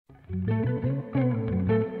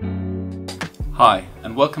Hi,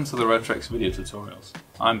 and welcome to the ROTREX video tutorials.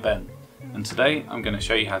 I'm Ben, and today I'm going to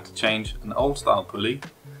show you how to change an old style pulley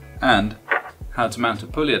and how to mount a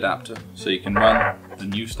pulley adapter so you can run the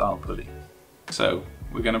new style pulley. So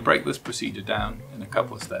we're going to break this procedure down in a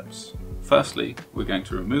couple of steps. Firstly, we're going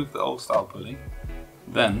to remove the old style pulley,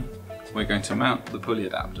 then we're going to mount the pulley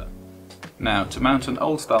adapter. Now, to mount an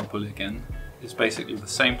old style pulley again is basically the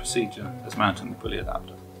same procedure as mounting the pulley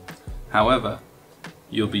adapter. However,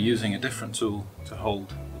 you'll be using a different tool to hold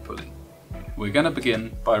the pulley. We're going to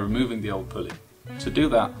begin by removing the old pulley. To do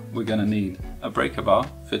that, we're going to need a breaker bar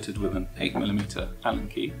fitted with an 8mm Allen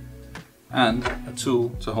key and a tool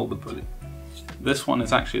to hold the pulley. This one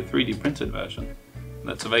is actually a 3D printed version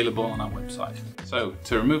that's available on our website. So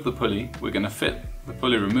to remove the pulley, we're going to fit the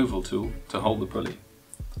pulley removal tool to hold the pulley.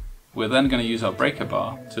 We're then going to use our breaker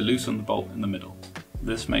bar to loosen the bolt in the middle.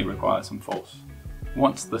 This may require some force.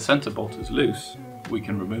 Once the center bolt is loose, we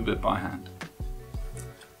can remove it by hand.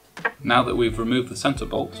 Now that we've removed the center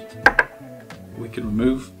bolt, we can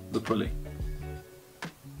remove the pulley.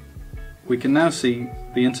 We can now see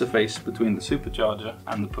the interface between the supercharger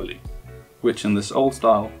and the pulley, which in this old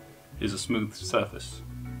style is a smooth surface.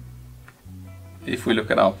 If we look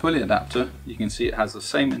at our pulley adapter, you can see it has the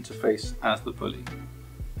same interface as the pulley,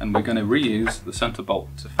 and we're going to reuse the center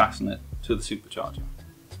bolt to fasten it to the supercharger.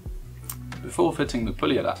 Before fitting the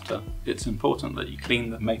pulley adapter, it's important that you clean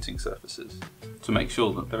the mating surfaces to make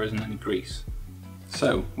sure that there isn't any grease.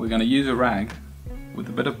 So we're going to use a rag with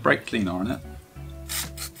a bit of brake cleaner on it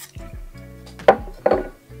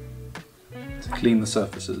to clean the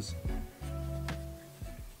surfaces,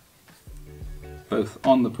 both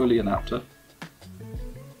on the pulley adapter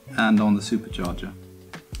and on the supercharger.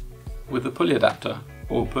 With the pulley adapter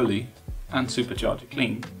or pulley and supercharger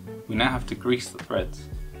clean, we now have to grease the threads.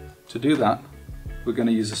 To do that, we're going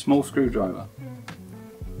to use a small screwdriver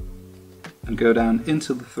and go down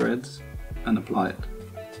into the threads and apply it.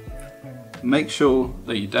 Make sure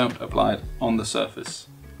that you don't apply it on the surface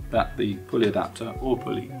that the pulley adapter or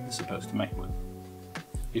pulley is supposed to mate with.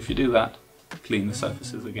 If you do that, clean the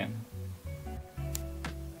surfaces again.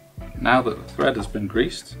 Now that the thread has been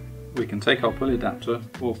greased, we can take our pulley adapter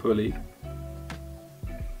or pulley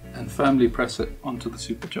and firmly press it onto the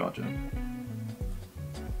supercharger.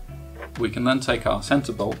 We can then take our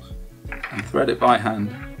center bolt and thread it by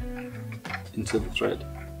hand into the thread.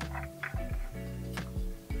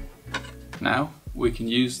 Now we can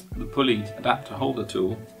use the pulley adapter holder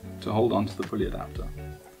tool to hold onto the pulley adapter.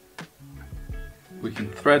 We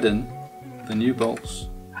can thread in the new bolts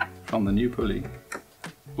from the new pulley.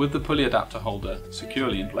 With the pulley adapter holder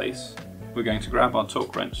securely in place, we're going to grab our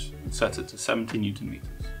torque wrench and set it to 70 Nm.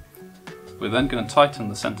 We're then going to tighten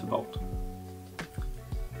the center bolt.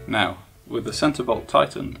 Now, with the center bolt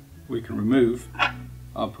tightened, we can remove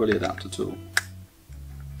our pulley adapter tool.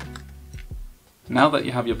 Now that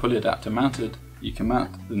you have your pulley adapter mounted, you can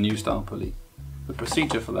mount the new style pulley. The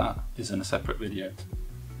procedure for that is in a separate video.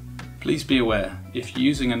 Please be aware, if you're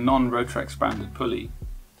using a non-ROTREX branded pulley,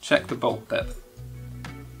 check the bolt depth.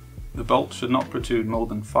 The bolt should not protrude more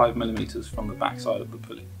than 5mm from the backside of the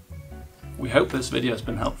pulley. We hope this video has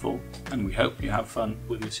been helpful, and we hope you have fun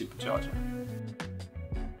with your supercharger.